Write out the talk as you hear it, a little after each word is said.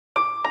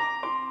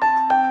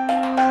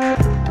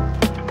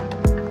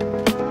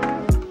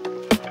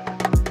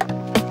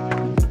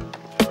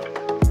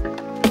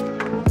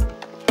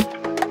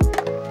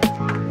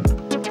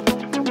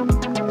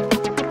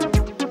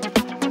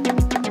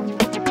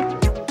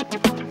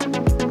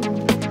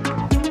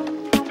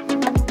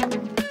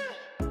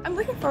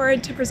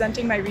forward to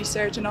presenting my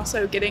research and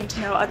also getting to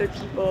know other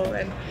people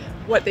and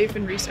what they've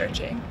been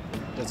researching.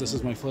 This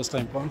is my first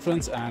time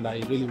conference and I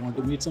really want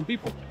to meet some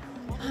people.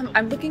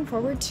 I'm looking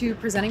forward to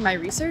presenting my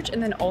research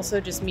and then also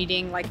just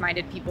meeting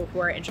like-minded people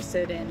who are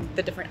interested in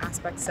the different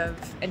aspects of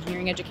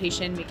engineering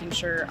education, making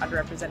sure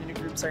underrepresented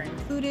groups are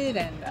included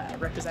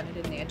and represented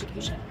in the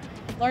education.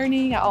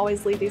 Learning, I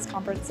always leave these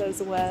conferences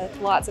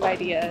with lots of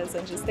ideas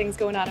and just things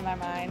going on in my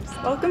mind.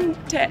 Welcome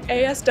to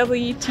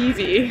ASEE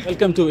TV.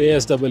 Welcome to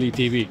ASEE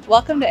TV.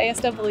 Welcome to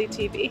ASEE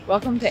TV.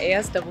 Welcome to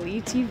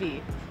ASEE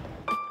TV.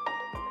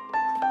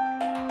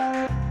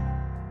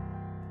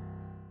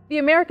 The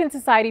American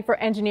Society for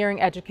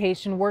Engineering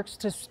Education works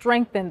to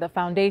strengthen the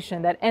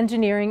foundation that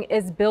engineering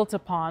is built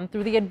upon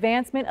through the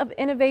advancement of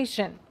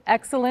innovation,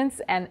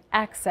 excellence, and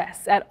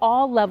access at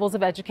all levels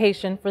of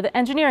education for the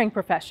engineering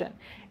profession.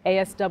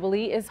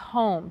 ASEE is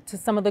home to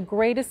some of the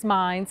greatest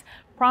minds,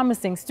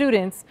 promising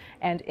students,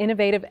 and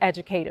innovative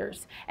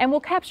educators. And we'll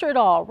capture it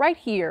all right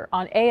here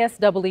on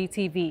ASEE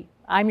TV.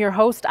 I'm your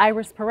host,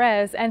 Iris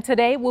Perez, and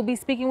today we'll be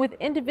speaking with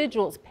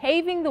individuals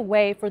paving the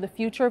way for the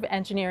future of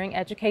engineering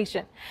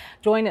education.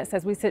 Join us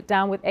as we sit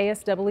down with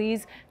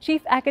ASEE's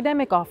Chief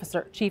Academic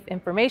Officer, Chief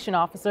Information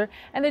Officer,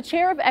 and the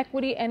Chair of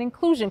Equity and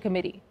Inclusion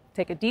Committee.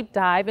 Take a deep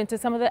dive into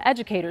some of the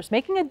educators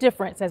making a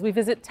difference as we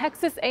visit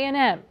Texas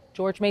A&M,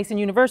 George Mason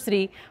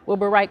University,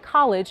 Wilbur Wright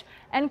College,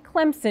 and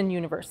Clemson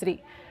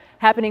University.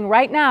 Happening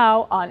right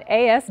now on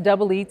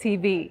ASEE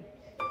TV.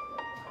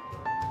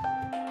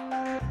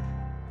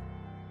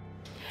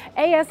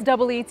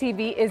 ASEE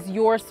TV is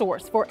your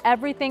source for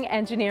everything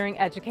engineering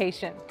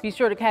education. Be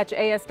sure to catch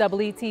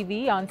ASEE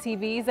TV on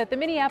TVs at the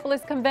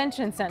Minneapolis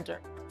Convention Center,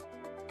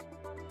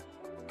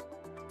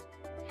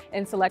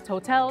 in select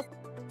hotels,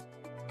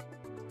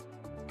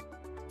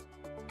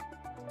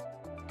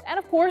 and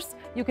of course,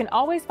 you can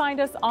always find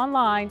us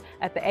online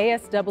at the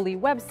ASEE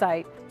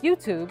website,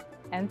 YouTube,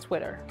 and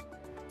Twitter.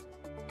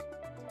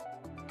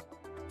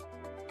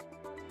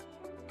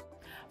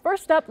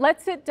 First up,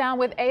 let's sit down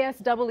with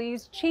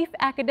ASEE's Chief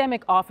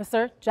Academic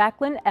Officer,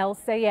 Jacqueline L.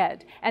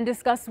 Sayed, and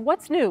discuss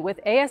what's new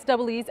with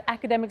ASEE's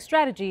academic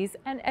strategies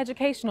and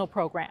educational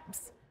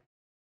programs.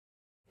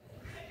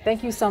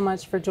 Thank you so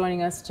much for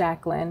joining us,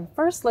 Jacqueline.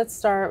 First, let's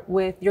start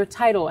with your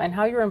title and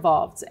how you're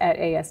involved at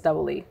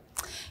ASEE.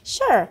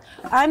 Sure.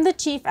 I'm the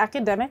Chief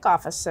Academic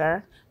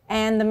Officer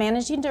and the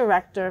Managing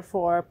Director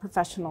for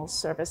Professional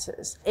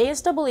Services.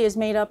 ASEE is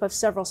made up of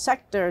several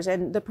sectors,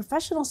 and the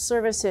professional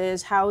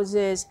services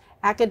houses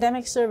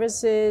academic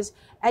services,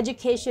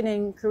 education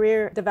and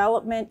career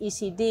development,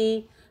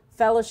 ECD,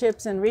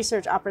 fellowships and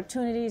research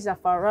opportunities,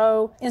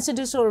 FRO,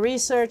 institutional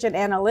research and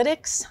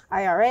analytics,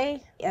 IRA,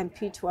 and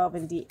P12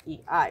 and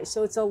DEI.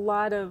 So it's a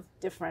lot of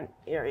different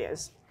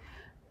areas.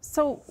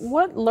 So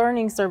what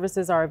learning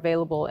services are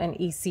available in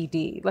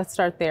ECD? Let's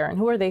start there, and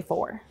who are they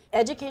for?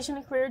 Education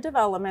and Career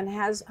Development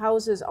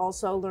houses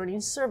also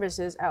Learning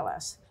Services,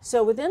 LS.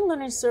 So within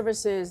Learning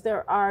Services,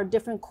 there are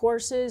different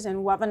courses and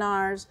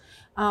webinars,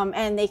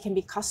 and they can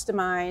be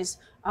customized.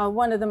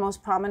 One of the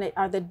most prominent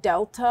are the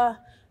Delta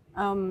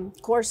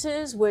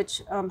courses,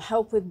 which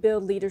help with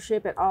build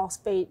leadership at all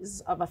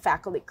phases of a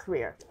faculty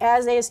career.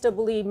 As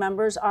ASEE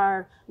members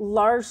are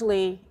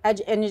largely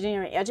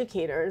engineering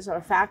educators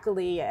or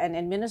faculty and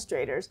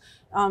administrators,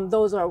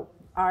 those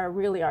are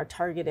really our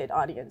targeted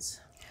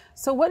audience.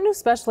 So what new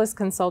specialist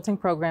consulting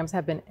programs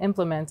have been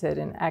implemented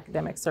in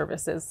academic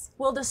services?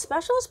 Well, the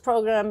specialist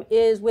program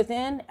is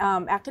within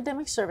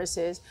academic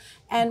services,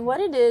 and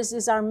what it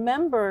is our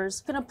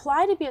members can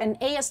apply to be an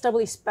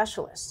ASEE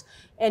specialist.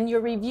 And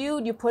you're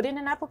reviewed, you put in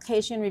an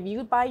application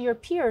reviewed by your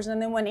peers,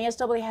 and then when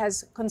ASEE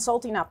has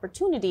consulting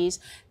opportunities,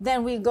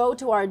 then we go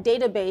to our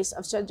database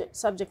of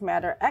subject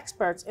matter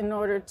experts in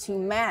order to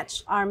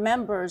match our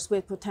members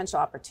with potential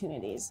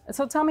opportunities.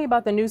 So tell me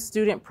about the new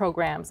student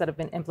programs that have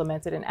been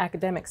implemented in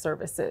academic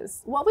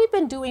services. What we've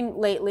been doing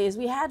lately is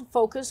we had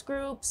focus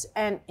groups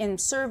and in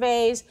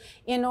surveys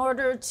in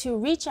order to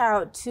reach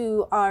out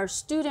to our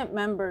student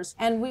members,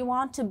 and we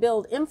want to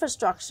build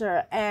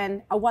infrastructure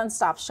and a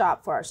one-stop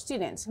shop for our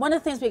students. One of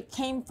the things we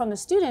came from the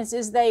students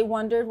is they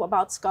wondered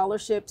about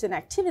scholarships and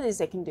activities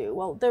they can do.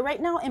 Well, they're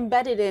right now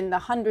embedded in the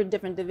 100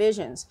 different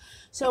divisions.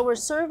 So we're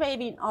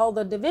surveying all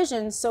the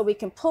divisions so we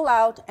can pull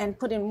out and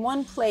put in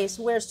one place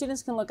where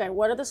students can look at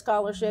what are the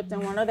scholarships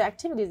and what are the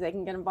activities they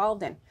can get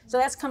involved in. So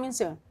that's coming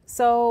soon.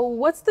 So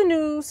what's the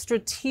new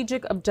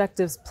strategic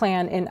objectives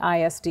plan in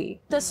ISD?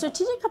 The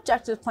strategic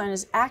objectives plan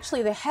is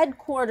actually the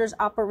headquarters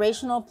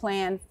operational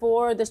plan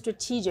for the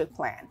strategic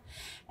plan.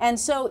 And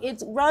so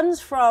it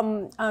runs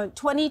from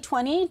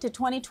 2020 to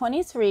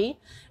 2023,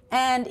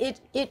 and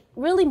it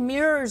really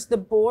mirrors the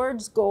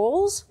board's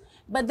goals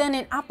but then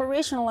it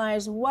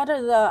operationalized what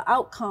are the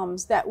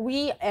outcomes that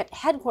we at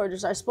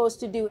headquarters are supposed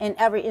to do in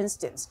every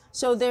instance.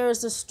 So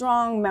there's a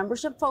strong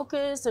membership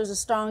focus, there's a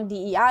strong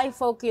DEI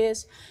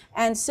focus,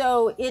 and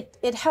so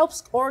it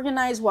helps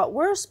organize what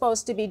we're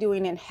supposed to be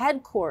doing in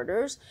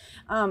headquarters,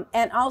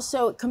 and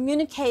also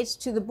communicates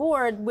to the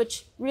board,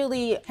 which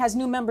really has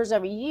new members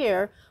every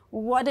year,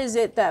 what is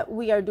it that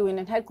we are doing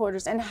in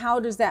headquarters and how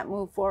does that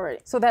move forward?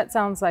 So that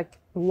sounds like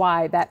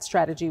why that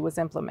strategy was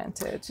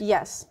implemented.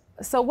 Yes.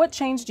 So what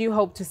change do you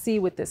hope to see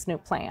with this new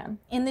plan?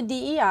 In the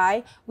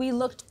DEI, we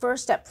looked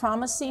first at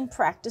promising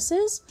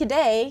practices.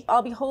 Today,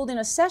 I'll be holding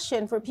a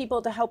session for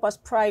people to help us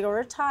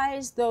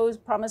prioritize those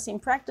promising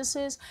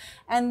practices.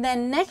 And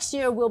then next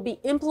year, we'll be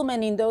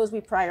implementing those we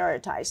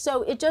prioritize.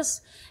 So it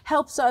just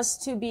helps us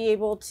to be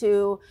able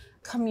to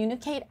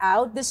communicate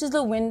out. This is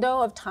the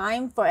window of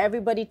time for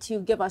everybody to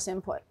give us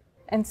input.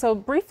 And so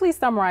briefly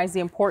summarize the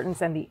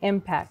importance and the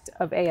impact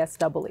of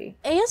ASEE.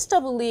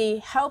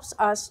 ASEE helps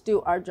us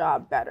do our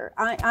job better.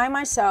 I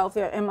myself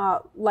am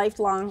a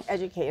lifelong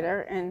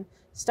educator and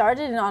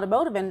started in the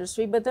automotive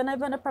industry, but then I've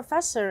been a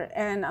professor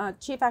and a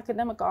chief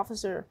academic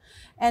officer.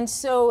 And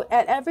so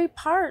at every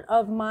part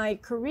of my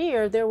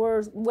career, there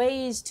were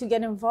ways to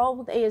get involved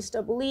with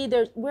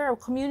ASEE. We're a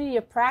community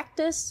of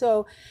practice,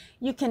 so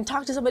you can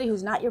talk to somebody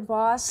who's not your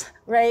boss,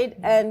 right?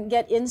 And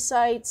get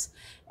insights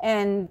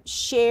and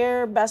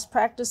share best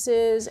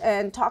practices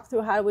and talk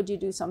through how would you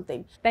do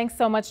something. Thanks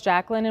so much,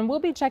 Jacqueline. And we'll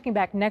be checking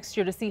back next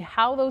year to see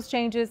how those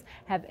changes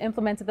have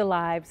implemented the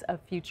lives of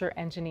future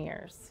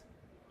engineers.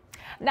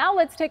 Now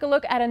let's take a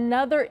look at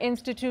another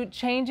institute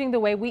changing the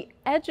way we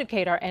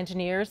educate our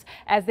engineers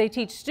as they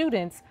teach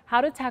students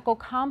how to tackle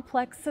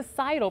complex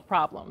societal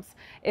problems.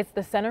 It's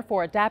the Center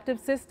for Adaptive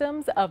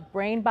Systems of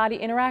Brain-Body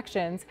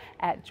Interactions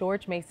at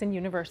George Mason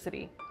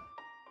University.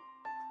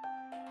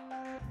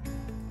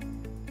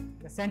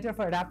 The Center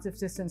for Adaptive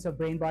Systems of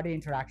Brain-Body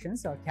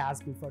Interactions, or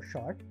CASB for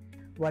short,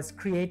 was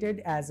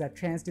created as a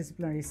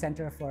transdisciplinary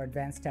center for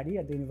advanced study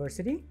at the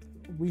university.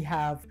 We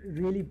have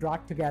really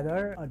brought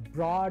together a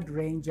broad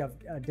range of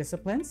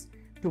disciplines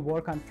to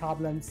work on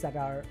problems that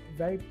are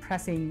very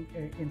pressing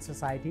in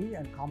society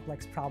and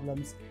complex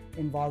problems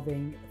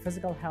involving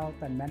physical health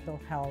and mental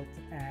health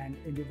and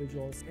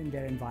individuals in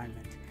their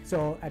environment.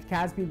 So at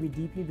CASB, we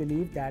deeply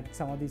believe that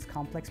some of these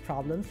complex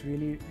problems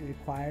really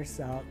requires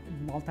a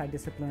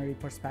multidisciplinary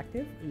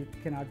perspective. It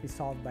cannot be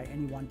solved by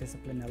any one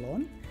discipline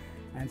alone.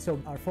 And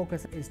so our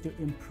focus is to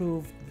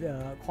improve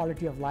the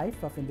quality of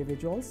life of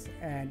individuals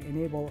and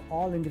enable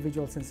all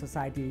individuals in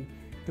society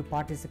to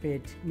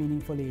participate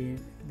meaningfully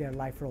in their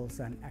life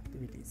roles and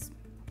activities.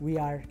 We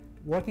are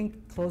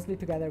working closely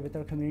together with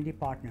our community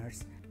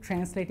partners,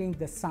 translating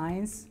the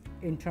science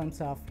in terms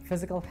of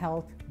physical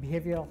health,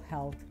 behavioral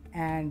health,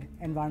 and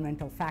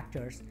environmental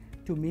factors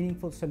to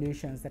meaningful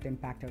solutions that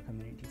impact our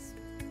communities.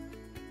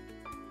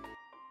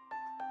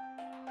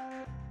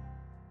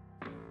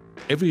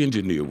 Every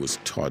engineer was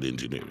taught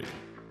engineering.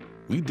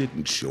 We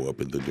didn't show up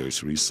in the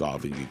nursery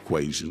solving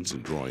equations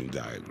and drawing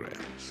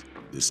diagrams.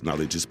 This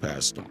knowledge is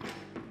passed on,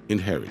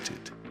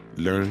 inherited,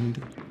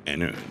 learned,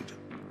 and earned.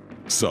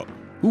 So,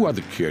 who are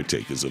the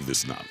caretakers of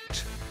this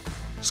knowledge?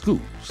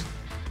 Schools.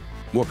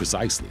 More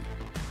precisely,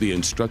 the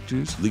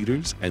instructors,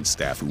 leaders, and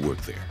staff who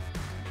work there.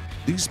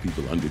 These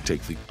people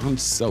undertake the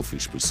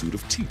unselfish pursuit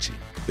of teaching.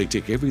 They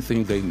take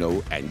everything they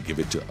know and give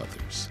it to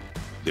others.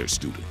 They're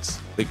students.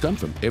 They come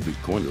from every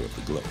corner of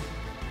the globe,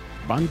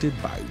 bonded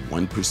by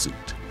one pursuit: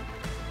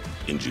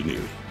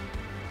 engineering.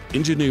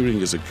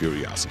 Engineering is a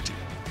curiosity,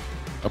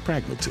 a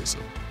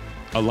pragmatism,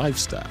 a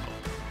lifestyle.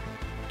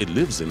 It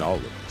lives in all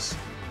of us,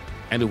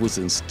 and it was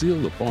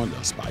instilled upon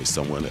us by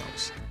someone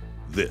else.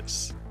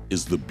 This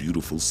is the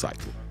beautiful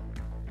cycle.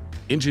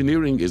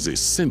 Engineering is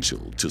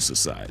essential to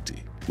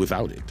society.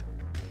 Without it,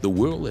 the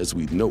world as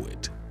we know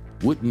it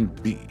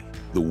wouldn't be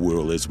the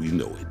world as we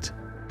know it.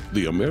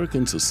 The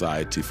American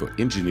Society for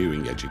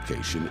Engineering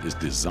Education is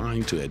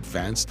designed to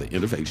advance the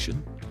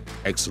innovation,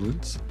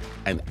 excellence,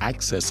 and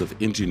access of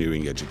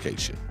engineering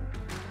education.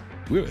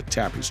 We're a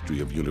tapestry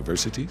of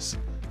universities,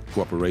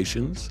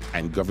 corporations,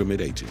 and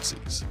government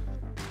agencies,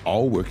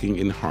 all working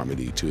in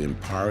harmony to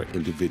empower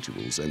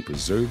individuals and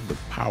preserve the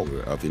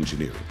power of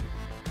engineering.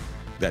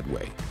 That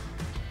way,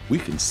 we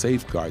can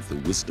safeguard the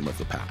wisdom of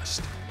the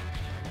past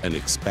and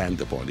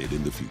expand upon it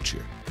in the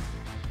future.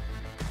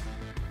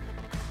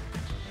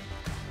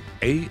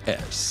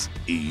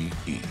 ASEE.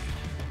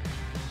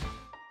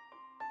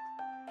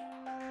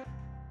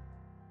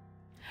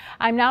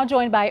 I'm now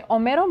joined by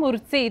Homero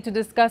Murzi to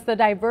discuss the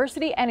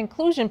diversity and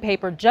inclusion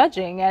paper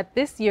judging at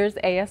this year's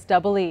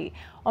ASEE.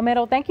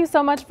 Homero, thank you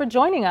so much for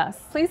joining us.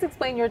 Please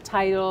explain your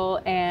title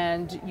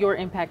and your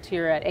impact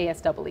here at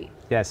ASEE.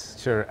 Yes,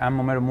 sure. I'm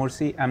Homero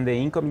Murzi. I'm the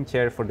incoming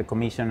chair for the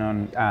Commission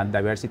on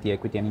Diversity,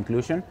 Equity, and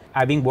Inclusion.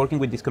 I've been working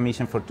with this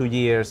commission for 2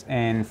 years,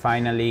 and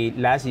finally,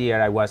 last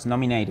year, I was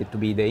nominated to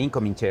be the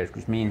incoming chair,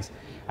 which means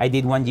I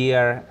did 1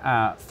 year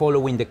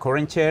following the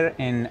current chair,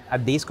 and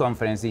at this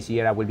conference this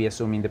year, I will be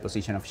assuming the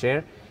position of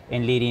chair.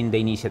 and leading the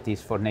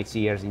initiatives for next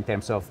year in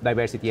terms of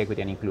diversity,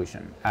 equity, and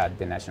inclusion at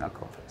the national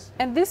conference.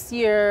 And this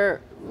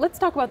year, let's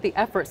talk about the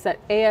efforts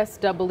that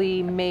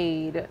ASEE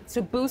made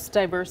to boost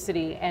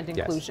diversity and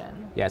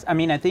inclusion. Yes, I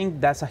mean, I think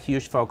that's a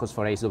huge focus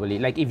for ASEE.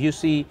 Like if you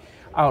see,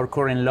 our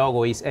current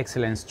logo is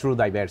excellence through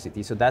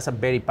diversity. So that's a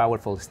very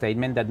powerful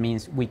statement. That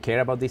means we care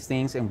about these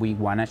things and we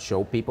want to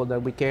show people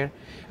that we care.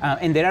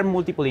 And there are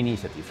multiple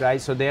initiatives, right?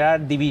 So there are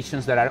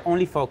divisions that are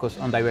only focused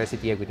on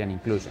diversity, equity, and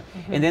inclusion.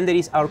 And then there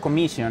is our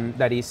commission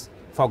that is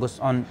focused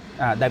on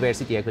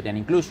diversity, equity, and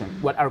inclusion.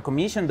 What our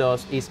commission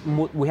does is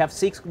we have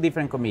 6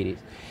 different committees,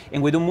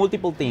 and we do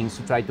multiple things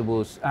to try to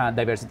boost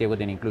diversity,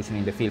 equity, and inclusion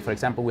in the field. For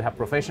example, we have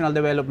professional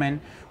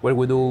development, where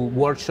we do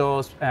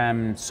workshops,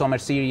 summer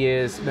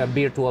series,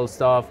 virtual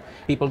stuff.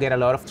 People get a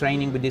lot of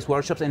training with these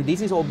workshops, and this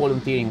is all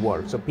volunteering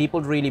work. So people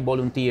really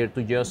volunteer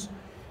to just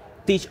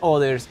teach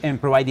others and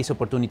provide these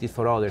opportunities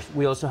for others.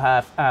 We also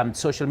have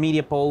social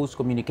media posts,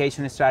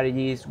 communication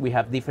strategies. We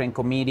have different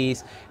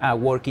committees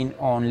working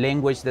on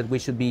language that we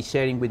should be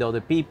sharing with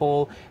other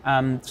people.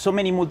 So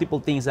many multiple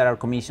things that our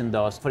commission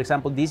does. For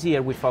example, this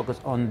year we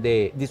focused on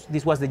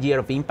this was the year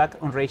of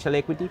impact on racial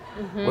equity,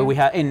 where we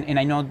have, and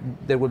I know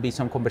there will be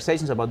some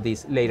conversations about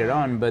this later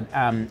on, but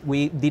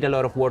we did a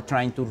lot of work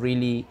trying to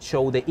really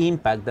show the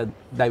impact that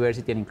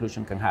diversity and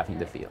inclusion can have in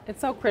the field.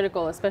 It's so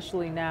critical,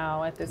 especially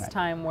now at this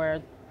time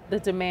where the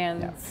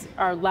demands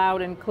are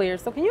loud and clear.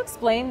 So can you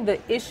explain the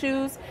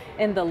issues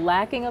and the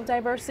lacking of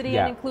diversity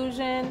and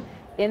inclusion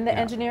in the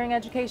engineering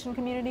education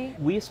community?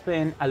 We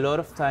spend a lot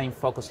of time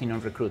focusing on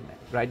recruitment,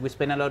 right? We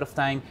spend a lot of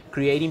time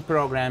creating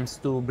programs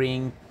to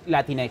bring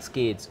Latinx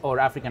kids or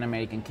African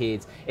American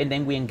kids, and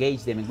then we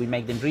engage them and we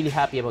make them really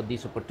happy about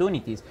these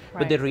opportunities.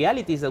 But the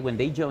reality is that when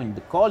they join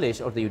the college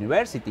or the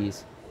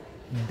universities,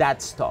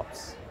 that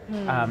stops.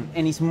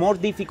 And it's more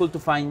difficult to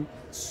find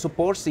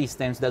support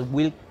systems that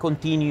will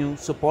continue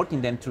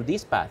supporting them through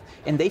this path.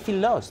 And they feel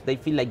lost. They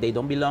feel like they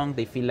don't belong.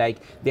 They feel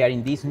like they are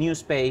in this new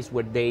space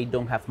where they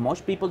don't have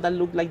much people that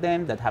look like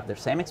them, that have their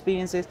same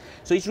experiences.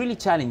 So it's really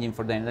challenging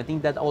for them. And I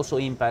think that also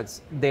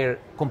impacts their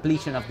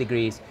completion of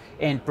degrees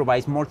and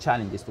provides more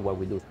challenges to what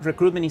we do.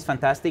 Recruitment is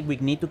fantastic. We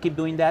need to keep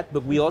doing that,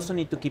 but we also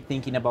need to keep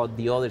thinking about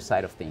the other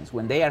side of things.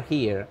 When they are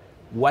here,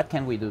 what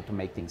can we do to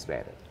make things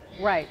better?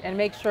 Right, and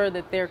make sure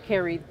that they're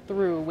carried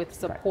through with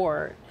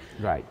support.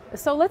 Right.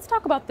 So let's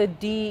talk about the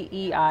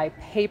DEI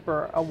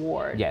Paper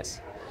Award.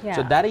 Yes. Yeah.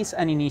 So that is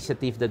an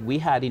initiative that we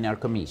had in our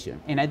commission.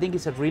 And I think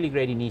it's a really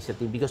great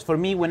initiative because for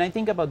me, when I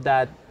think about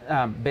that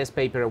Best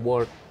Paper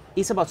Award,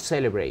 it's about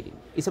celebrating.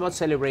 It's about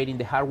celebrating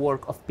the hard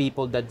work of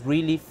people that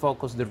really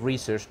focus the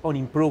research on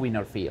improving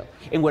our field.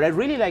 And what I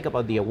really like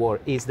about the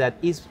award is that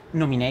it's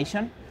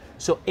nomination.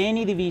 So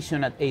any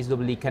division at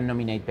ASEE can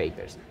nominate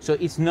papers. So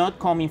it's not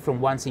coming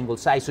from one single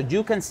side. So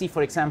you can see,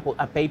 for example,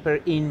 a paper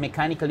in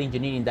mechanical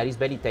engineering that is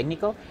very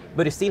technical,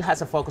 but it still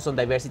has a focus on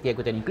diversity,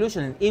 equity, and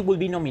inclusion, and it will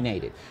be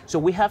nominated. So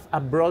we have a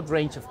broad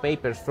range of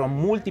papers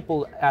from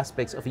multiple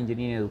aspects of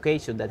engineering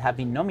education that have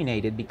been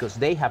nominated because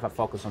they have a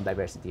focus on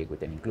diversity,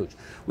 equity, and inclusion,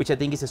 which I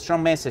think is a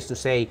strong message to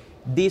say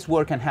this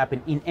work can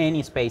happen in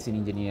any space in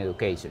engineering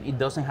education. It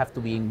doesn't have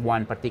to be in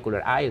one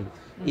particular aisle.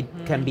 It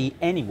can be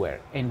anywhere,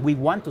 and we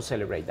want to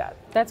celebrate that.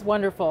 That's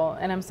wonderful,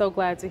 and I'm so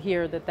glad to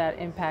hear that that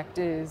impact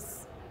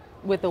is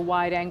with a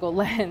wide-angle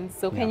lens.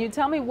 So can you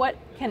tell me what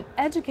can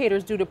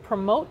educators do to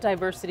promote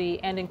diversity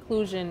and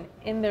inclusion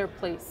in their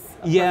place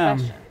of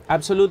profession?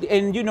 Absolutely.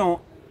 And you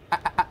know,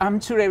 I'm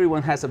sure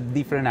everyone has a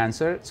different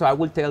answer, so I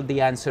will tell the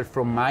answer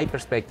from my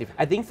perspective.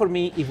 I think for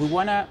me, if we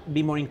want to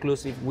be more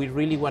inclusive, we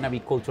really want to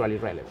be culturally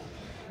relevant.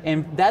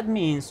 And that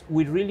means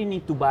we really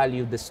need to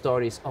value the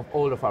stories of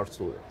all of our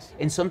students.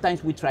 And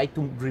sometimes we try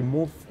to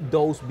remove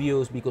those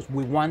views because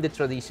we want the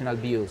traditional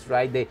views,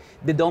 right?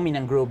 The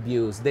dominant group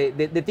views,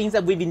 the things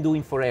that we've been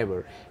doing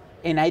forever.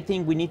 And I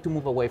think we need to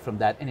move away from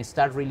that and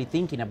start really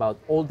thinking about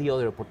all the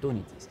other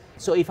opportunities.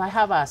 So if I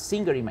have a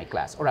singer in my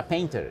class or a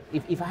painter,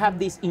 if I have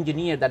this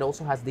engineer that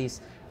also has this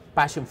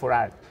passion for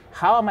art,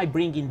 how am I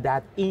bringing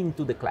that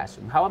into the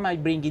classroom? How am I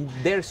bringing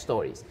their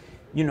stories?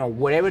 You know,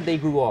 wherever they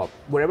grew up,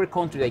 wherever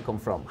country they come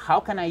from, how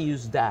can I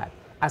use that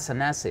as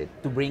an asset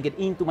to bring it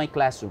into my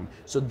classroom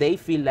so they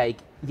feel like,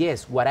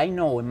 yes, what I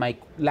know and my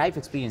life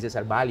experiences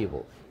are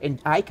valuable and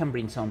I can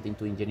bring something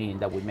to engineering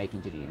that will make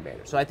engineering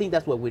better. So I think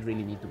that's what we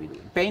really need to be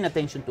doing, paying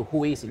attention to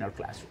who is in our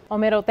classroom.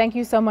 Homero, thank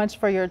you so much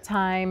for your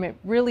time. It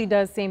really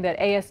does seem that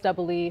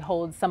ASEE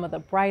holds some of the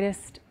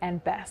brightest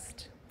and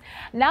best.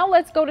 Now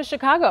let's go to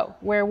Chicago,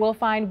 where we'll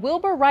find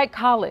Wilbur Wright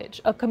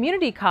College, a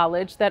community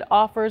college that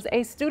offers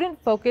a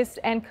student-focused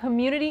and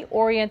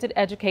community-oriented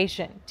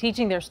education,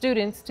 teaching their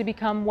students to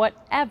become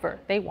whatever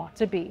they want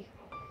to be.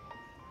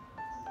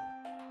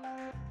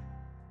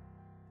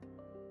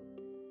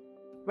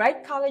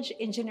 Wright College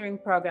Engineering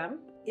Program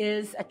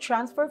is a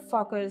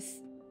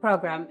transfer-focused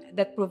program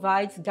that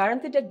provides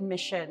guaranteed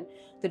admission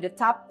to the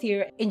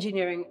top-tier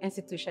engineering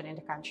institution in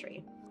the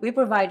country. We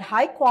provide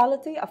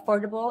high-quality,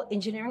 affordable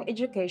engineering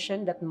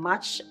education that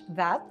match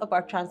that of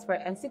our transfer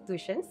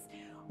institutions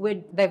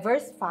with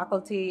diverse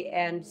faculty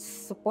and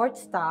support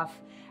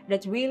staff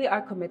that really are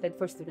committed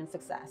for student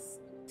success.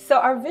 So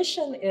our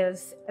vision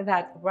is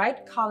that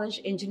Wright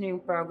College engineering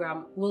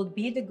program will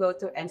be the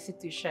go-to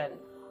institution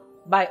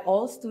by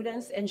all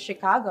students in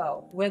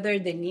Chicago, whether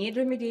they need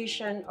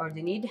remediation or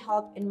they need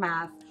help in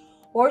math,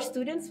 or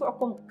students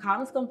who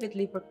comes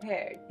completely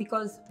prepared,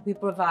 because we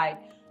provide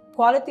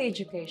quality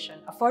education,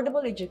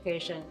 affordable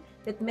education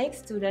that makes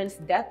students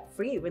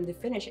debt-free when they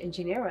finish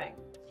engineering.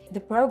 The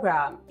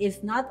program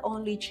is not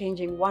only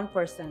changing one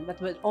person,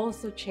 but will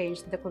also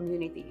change the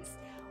communities.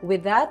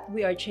 With that,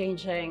 we are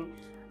changing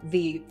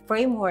the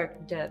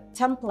framework, the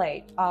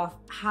template of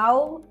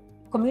how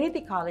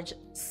community college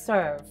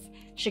serve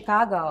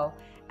Chicago.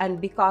 And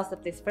because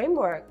of this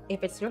framework,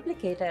 if it's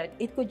replicated,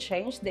 it could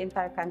change the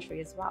entire country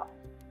as well.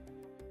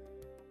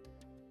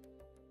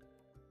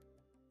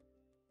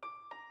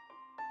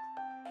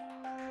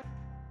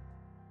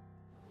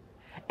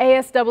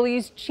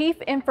 ASEE's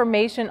Chief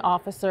Information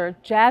Officer,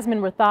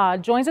 Jasmine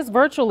Rathod, joins us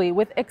virtually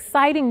with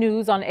exciting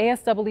news on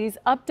ASEE's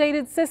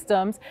updated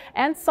systems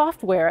and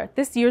software at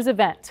this year's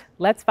event.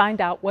 Let's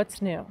find out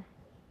what's new.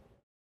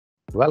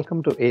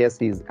 Welcome to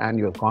ASEE's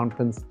annual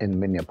conference in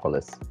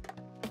Minneapolis.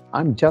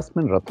 I'm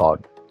Jasmine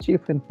Rathod,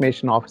 Chief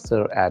Information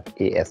Officer at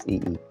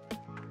ASEE.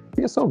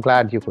 We are so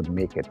glad you could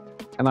make it,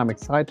 and I'm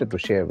excited to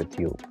share with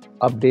you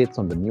updates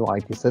on the new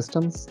IT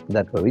systems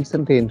that were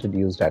recently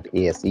introduced at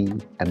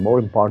ASEE, and more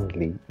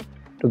importantly,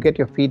 to get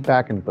your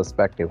feedback and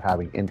perspective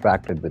having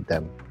interacted with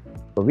them,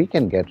 so we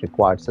can get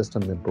required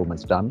systems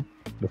improvements done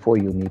before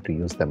you need to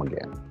use them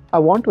again. I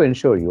want to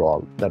ensure you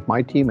all that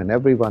my team and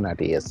everyone at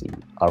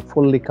ASEE are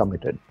fully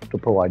committed to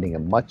providing a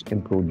much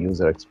improved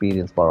user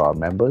experience for our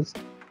members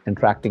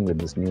interacting with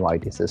these new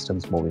IT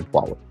systems moving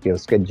forward. We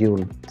have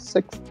scheduled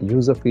 6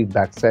 user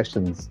feedback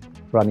sessions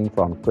running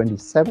from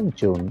 27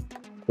 June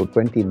to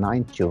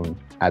 29 June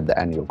at the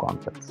annual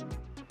conference.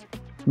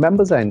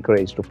 Members are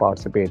encouraged to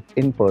participate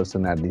in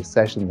person at these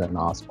sessions and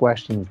ask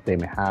questions they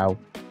may have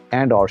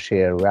and/or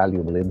share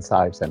valuable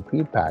insights and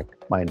feedback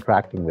by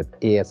interacting with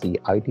ASEE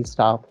IT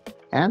staff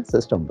and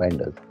system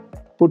vendors,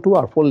 who too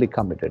are fully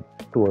committed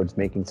towards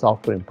making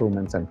software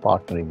improvements and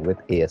partnering with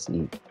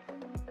ASEE.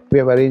 We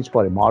have arranged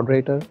for a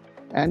moderator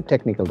and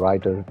technical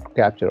writer to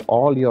capture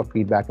all your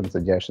feedback and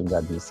suggestions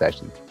at these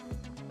sessions.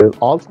 We'll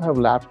also have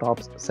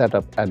laptops set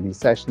up at these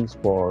sessions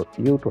for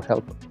you to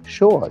help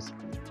show us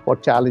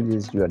what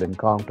challenges you had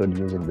encountered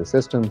using the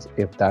systems,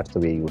 if that's the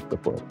way you would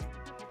prefer.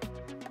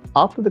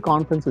 After the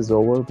conference is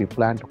over, we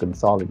plan to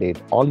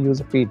consolidate all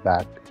user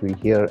feedback we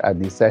hear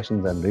at these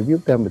sessions and review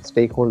them with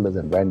stakeholders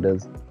and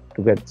vendors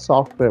to get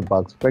software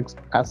bugs fixed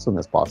as soon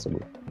as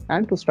possible,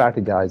 and to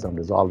strategize on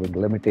resolving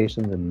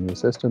limitations in new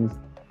systems,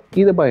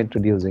 either by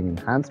introducing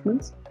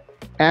enhancements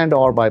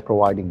and/or by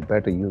providing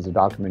better user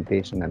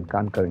documentation and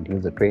concurrent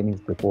user trainings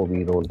before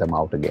we roll them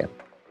out again.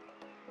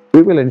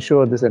 We will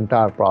ensure this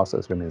entire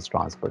process remains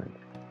transparent,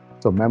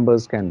 so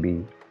members can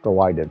be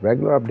provided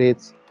regular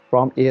updates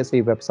from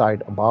ASEE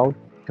website about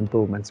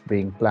improvements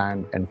being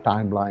planned and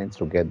timelines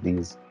to get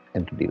these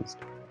introduced.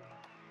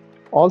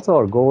 Also,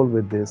 our goal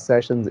with these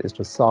sessions is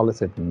to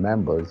solicit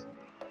members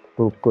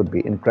who could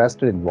be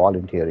interested in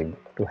volunteering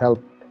to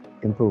help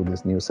improve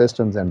these new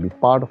systems and be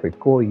part of a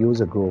core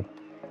user group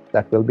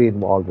that will be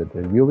involved with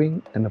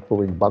reviewing and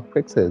approving bug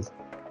fixes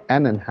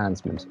and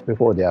enhancements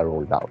before they are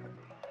rolled out.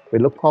 We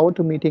look forward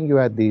to meeting you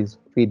at these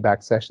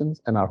feedback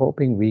sessions and are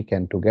hoping we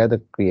can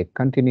together create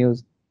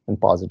continuous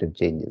and positive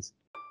changes.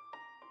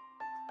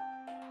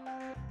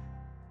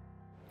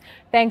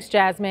 Thanks,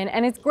 Jasmine.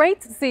 And it's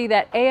great to see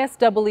that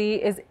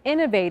ASEE is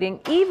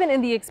innovating even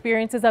in the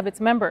experiences of its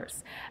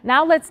members.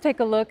 Now let's take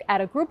a look at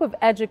a group of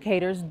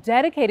educators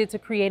dedicated to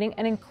creating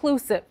an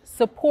inclusive,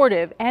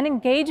 supportive, and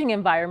engaging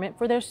environment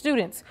for their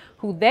students,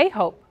 who they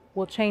hope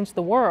will change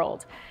the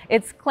world.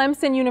 It's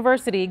Clemson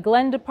University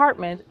Glenn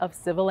Department of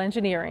Civil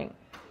Engineering.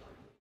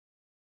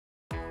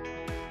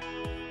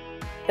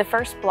 The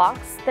first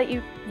blocks that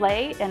you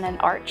lay in an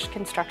arch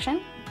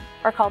construction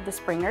are called the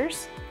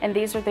springers, and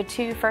these are the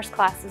 2 first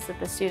classes that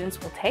the students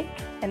will take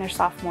in their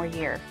sophomore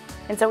year.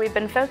 And so we've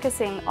been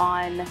focusing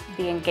on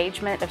the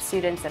engagement of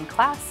students in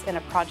class in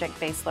a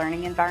project-based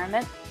learning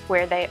environment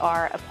where they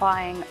are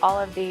applying all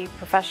of the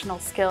professional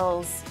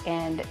skills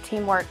and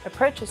teamwork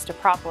approaches to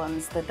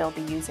problems that they'll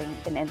be using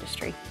in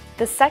industry.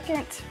 The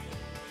second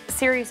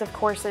series of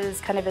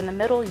courses, kind of in the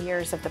middle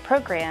years of the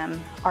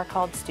program, are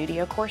called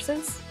studio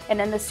courses. And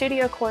in the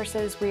studio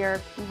courses, we are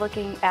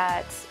looking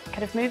at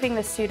kind of moving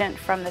the student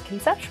from the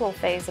conceptual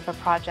phase of a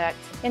project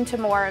into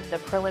more of the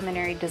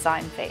preliminary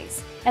design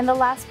phase. And the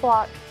last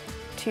block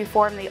to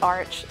form the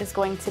arch is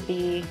going to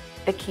be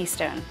the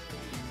keystone.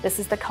 This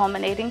is the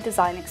culminating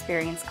design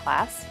experience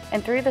class.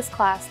 And through this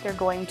class, they're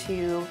going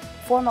to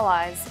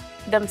formalize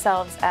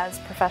themselves as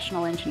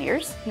professional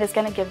engineers. And it's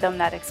going to give them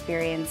that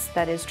experience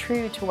that is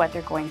true to what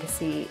they're going to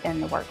see in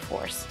the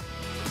workforce.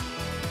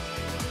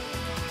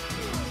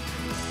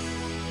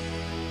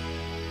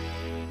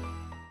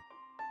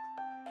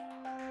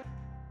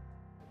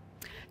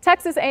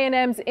 Texas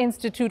A&M's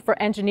Institute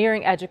for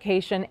Engineering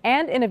Education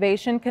and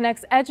Innovation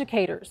connects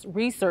educators,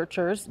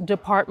 researchers,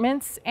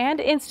 departments, and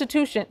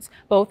institutions,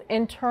 both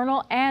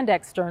internal and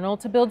external,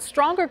 to build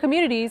stronger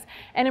communities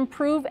and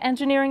improve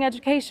engineering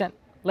education.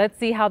 Let's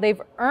see how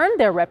they've earned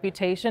their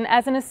reputation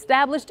as an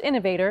established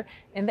innovator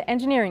in the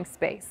engineering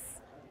space.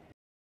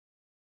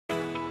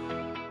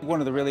 One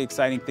of the really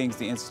exciting things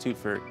the Institute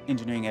for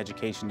Engineering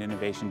Education and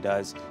Innovation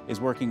does is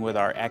working with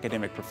our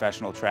academic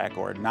professional track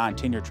or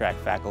non-tenure track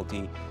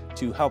faculty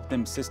to help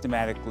them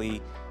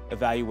systematically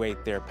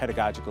evaluate their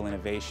pedagogical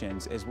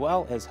innovations, as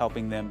well as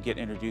helping them get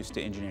introduced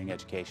to engineering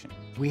education.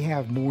 We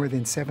have more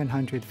than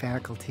 700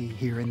 faculty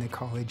here in the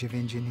College of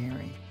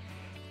Engineering.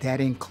 That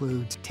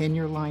includes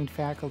tenure-line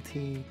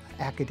faculty,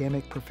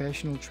 academic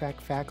professional track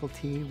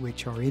faculty,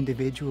 which are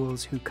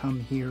individuals who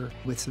come here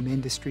with some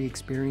industry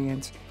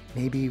experience,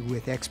 maybe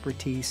with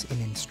expertise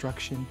in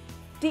instruction.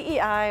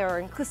 DEI,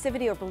 or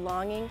inclusivity or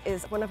belonging,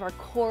 is one of our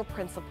core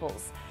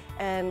principles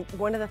and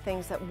one of the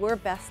things that we're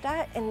best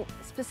at, and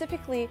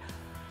specifically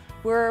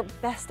we're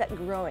best at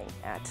growing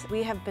at.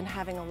 We have been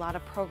having a lot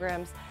of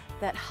programs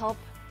that help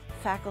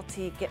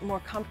faculty get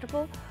more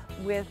comfortable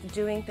with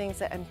doing things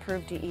that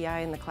improve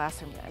DEI in the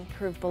classroom, that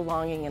improve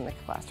belonging in the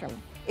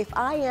classroom. If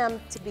I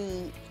am to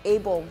be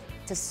able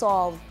to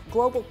solve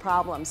global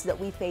problems that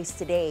we face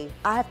today,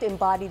 I have to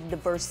embody the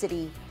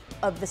diversity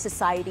of the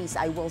societies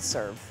I will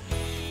serve.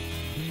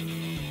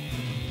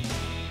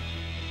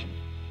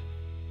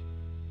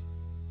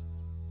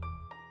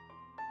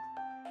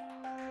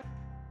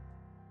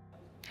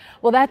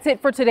 Well, that's it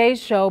for today's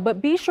show,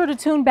 but be sure to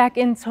tune back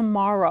in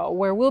tomorrow,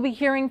 where we'll be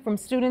hearing from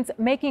students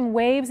making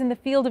waves in the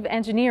field of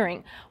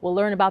engineering. We'll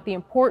learn about the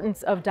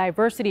importance of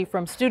diversity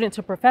from student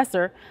to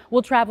professor.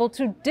 We'll travel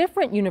to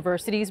different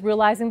universities,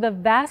 realizing the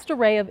vast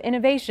array of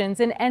innovations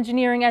in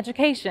engineering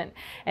education.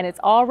 And it's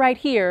all right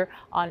here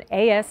on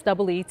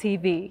ASEE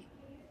TV.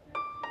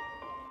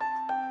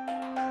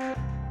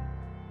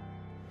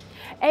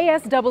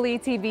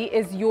 ASEE TV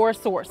is your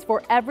source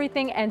for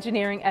everything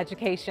engineering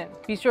education.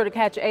 Be sure to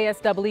catch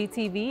ASEE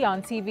TV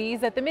on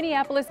TVs at the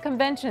Minneapolis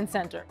Convention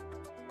Center,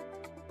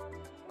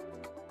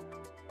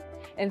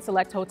 in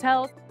select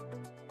hotels,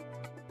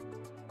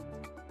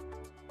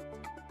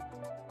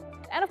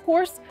 and of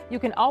course, you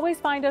can always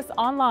find us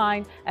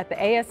online at the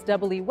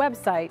ASEE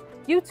website,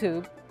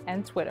 YouTube,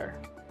 and Twitter.